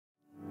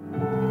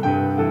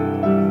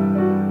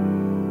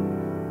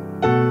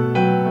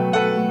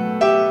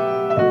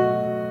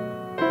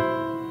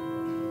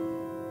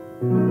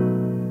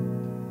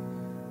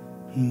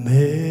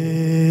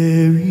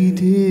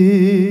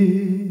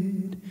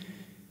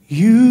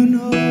You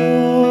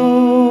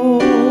know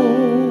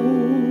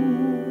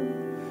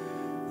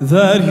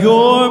that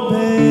your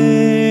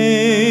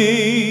baby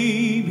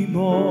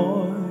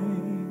boy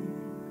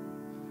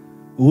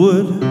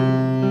would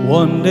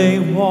one day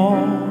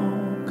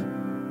walk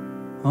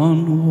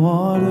on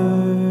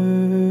water.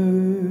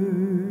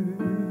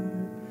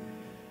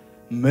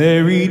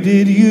 Mary,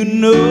 did you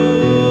know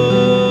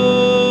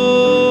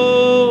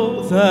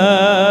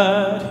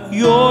that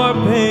your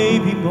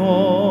baby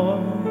boy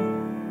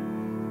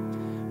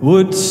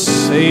would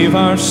save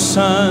our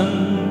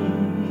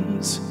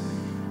sons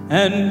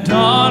and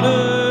daughters?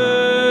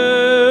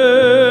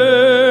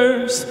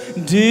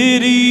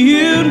 Did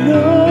you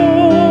know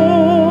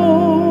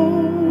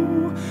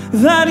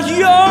that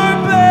your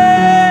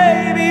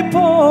baby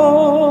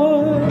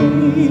boy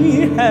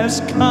has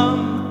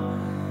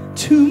come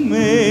to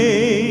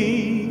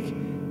make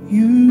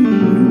you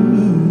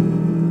new?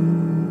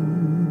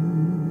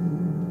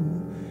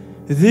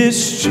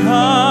 This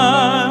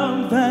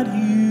child that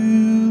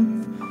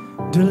you've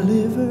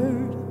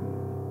delivered,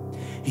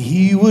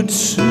 he would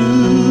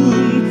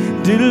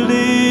soon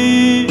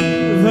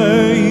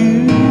deliver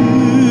you.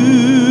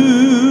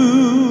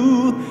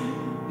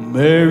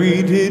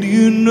 Mary, did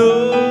you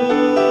know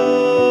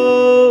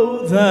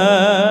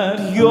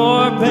that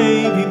your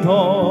baby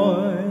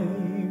boy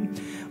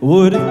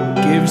would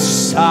give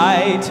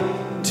sight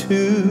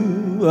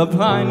to a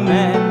blind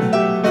man?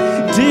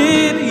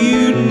 Did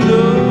you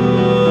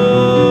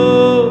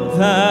know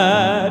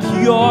that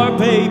your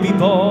baby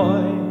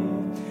boy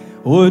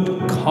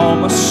would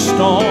calm a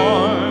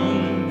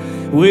storm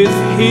with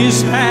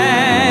his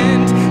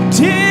hand?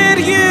 Did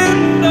you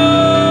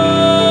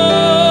know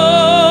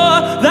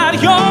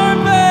that your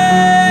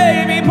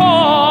baby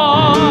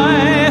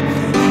boy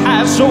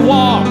has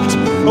walked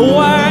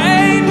where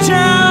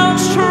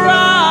angels trod?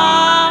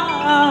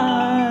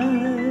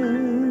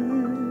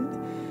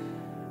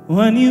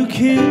 When you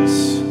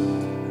kiss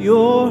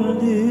your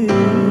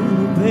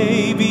little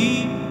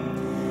baby,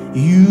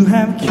 you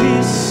have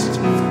kissed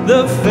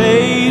the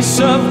face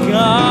of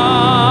God.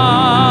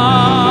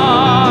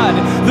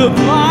 The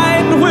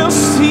blind will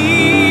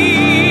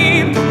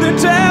see, the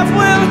deaf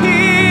will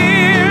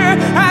hear,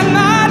 and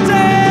the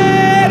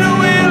dead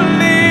will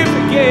live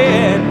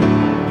again.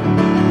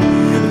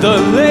 The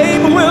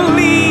lame will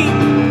leap,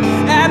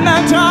 and the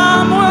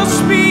dumb will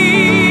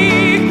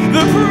speak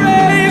the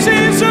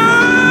praises of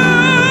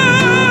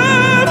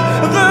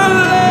the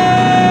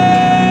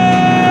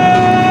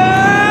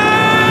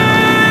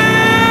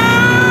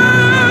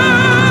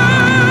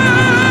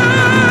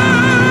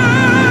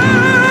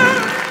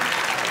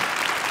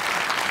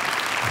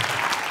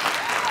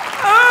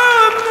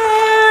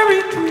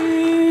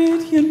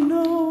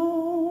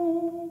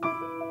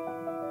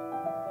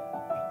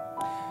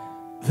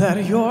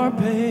that your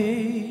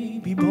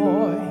baby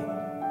boy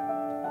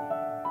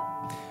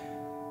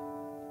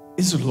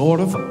is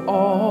Lord of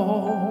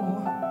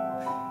all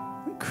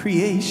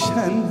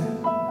creation?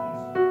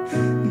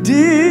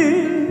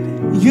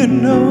 Did you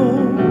know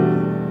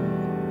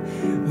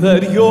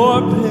that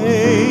your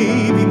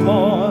baby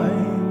boy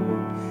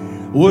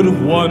would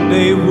one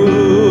day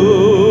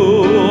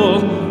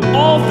rule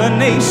all the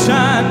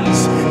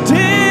nations?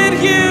 Did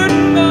you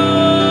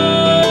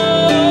know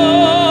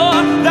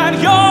that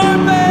your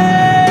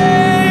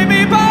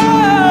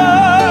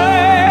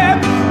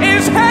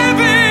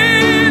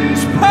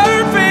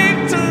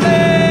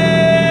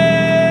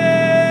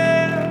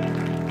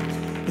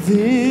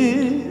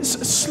this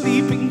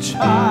sleeping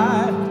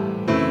child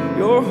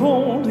you're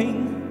holding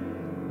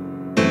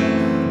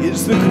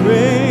is the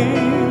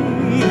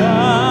great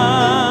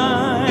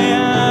I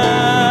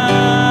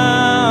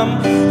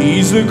am?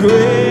 He's the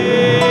great